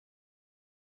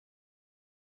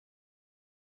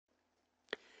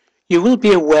You will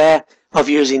be aware of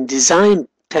using design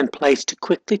templates to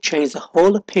quickly change the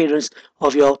whole appearance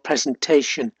of your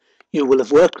presentation. You will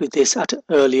have worked with this at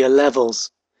earlier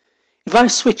levels. If I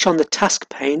switch on the task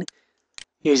pane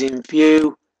using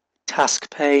View,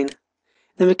 Task Pane,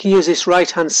 then we can use this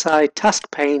right-hand side task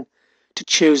pane to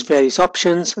choose various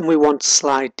options, and we want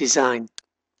slide design.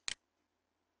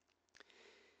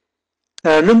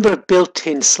 There are a number of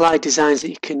built-in slide designs that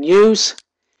you can use.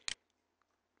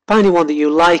 Finding one that you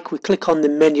like, we click on the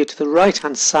menu to the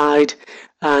right-hand side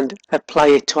and apply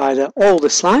it to either all the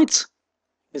slides.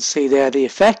 You can see there the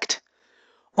effect.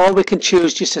 Or we can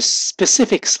choose just a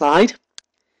specific slide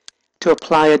to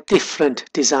apply a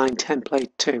different design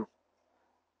template to.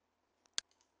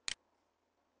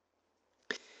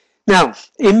 Now,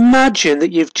 imagine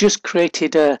that you've just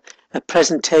created a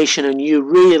presentation and you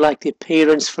really like the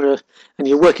appearance and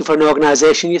you're working for an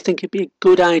organization. You think it'd be a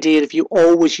good idea if you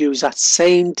always use that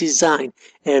same design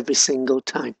every single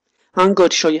time. I'm going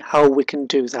to show you how we can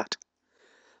do that.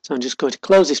 So I'm just going to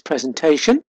close this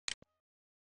presentation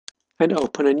and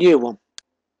open a new one.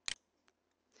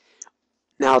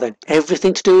 Now then,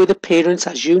 everything to do with appearance,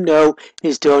 as you know,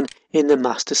 is done in the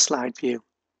master slide view.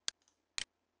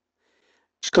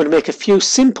 Just going to make a few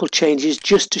simple changes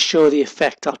just to show the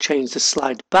effect. I'll change the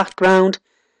slide background.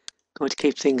 Going to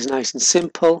keep things nice and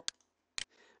simple.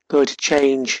 Going to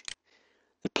change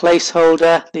the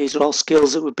placeholder. These are all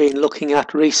skills that we've been looking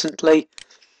at recently.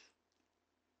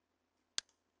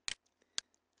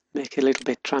 Make it a little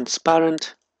bit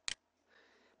transparent.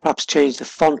 Perhaps change the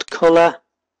font color.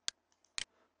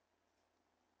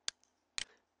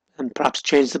 And perhaps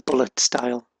change the bullet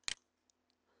style.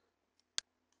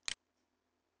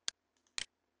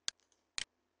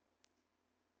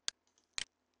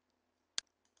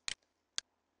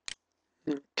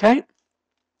 Okay,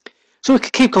 so we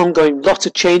could keep on going, lots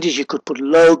of changes. You could put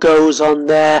logos on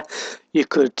there, you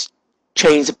could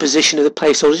change the position of the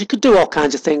placeholders, you could do all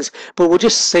kinds of things, but we'll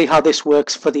just see how this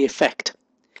works for the effect.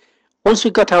 Once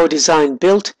we've got our design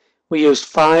built, we use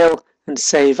File and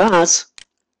Save As,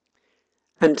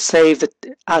 and save the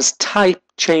as type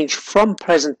change from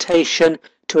presentation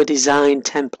to a design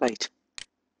template.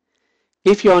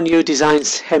 Give your new design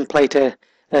template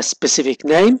a specific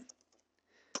name.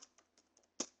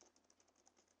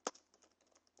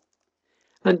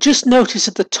 And just notice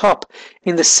at the top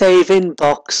in the Save In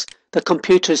box, the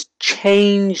computer has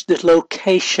changed the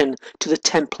location to the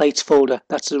templates folder.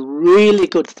 That's a really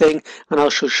good thing, and I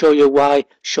shall show you why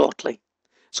shortly.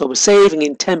 So we're saving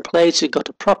in templates, we've got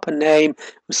a proper name,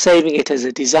 we're saving it as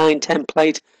a design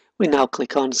template. We now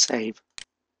click on Save.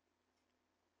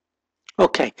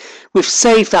 Okay, we've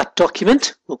saved that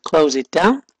document. We'll close it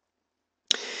down.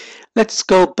 Let's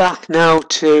go back now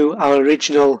to our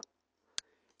original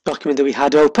document that we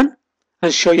had open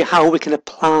and show you how we can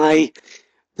apply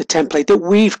the template that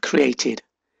we've created.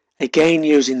 Again,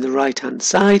 using the right hand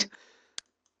side,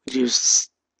 we use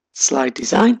slide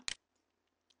design.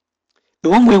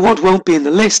 The one we want won't be in the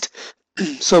list,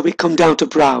 so we come down to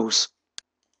browse.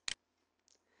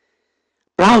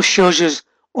 Browse shows us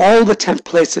all the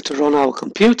templates that are on our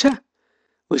computer.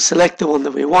 We select the one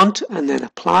that we want and then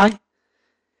apply,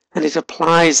 and it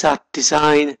applies that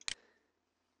design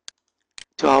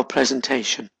to our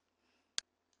presentation.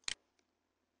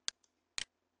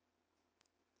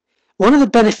 One of the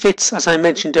benefits, as I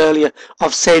mentioned earlier,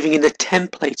 of saving in the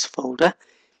templates folder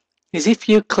is if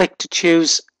you click to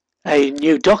choose a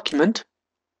new document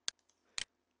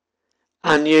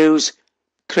and use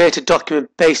create a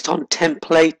document based on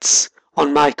templates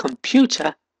on my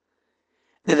computer,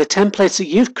 then the templates that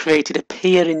you've created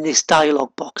appear in this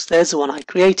dialog box. There's the one I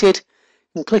created.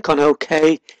 You can click on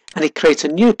OK, and it creates a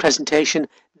new presentation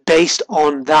based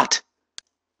on that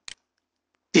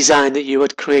design that you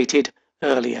had created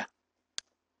earlier.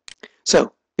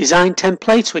 So, design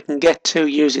templates we can get to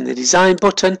using the design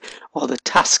button or the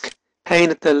task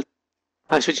pane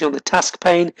by switching on the task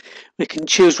pane. We can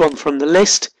choose one from the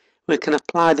list. We can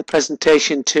apply the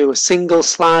presentation to a single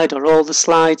slide or all the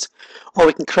slides, or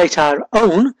we can create our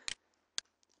own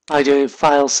by doing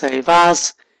File Save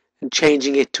As and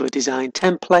changing it to a design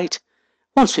template.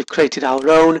 Once we've created our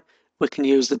own, we can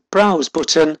use the Browse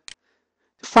button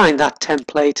to find that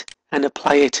template and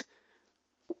apply it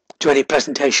to any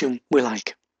presentation we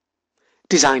like.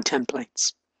 Design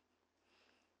templates.